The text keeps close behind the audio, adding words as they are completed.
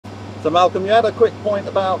So Malcolm, you had a quick point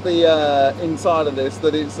about the inside of this,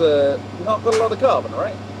 that it's not got a lot of carbon,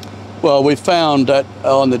 right? Well, we've found that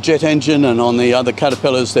on the jet engine and on the other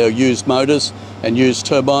Caterpillars, they're used motors and used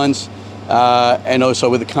turbines, and also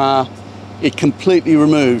with the car, it completely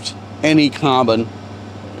removed any carbon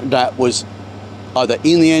that was either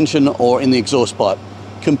in the engine or in the exhaust pipe.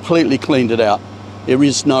 Completely cleaned it out. There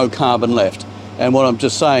is no carbon left. And what I'm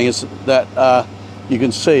just saying is that you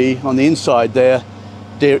can see on the inside there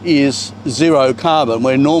is zero carbon,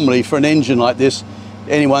 where normally for an engine like this,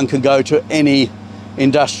 anyone can go to any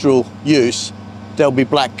industrial use, there'll be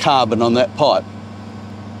black carbon on that pipe,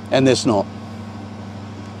 and there's not.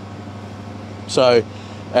 So,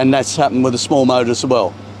 and that's happened with the small motors as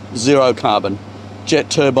well. Zero carbon.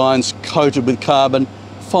 Jet turbines coated with carbon,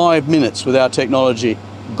 5 minutes with our technology,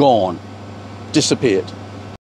 gone, disappeared.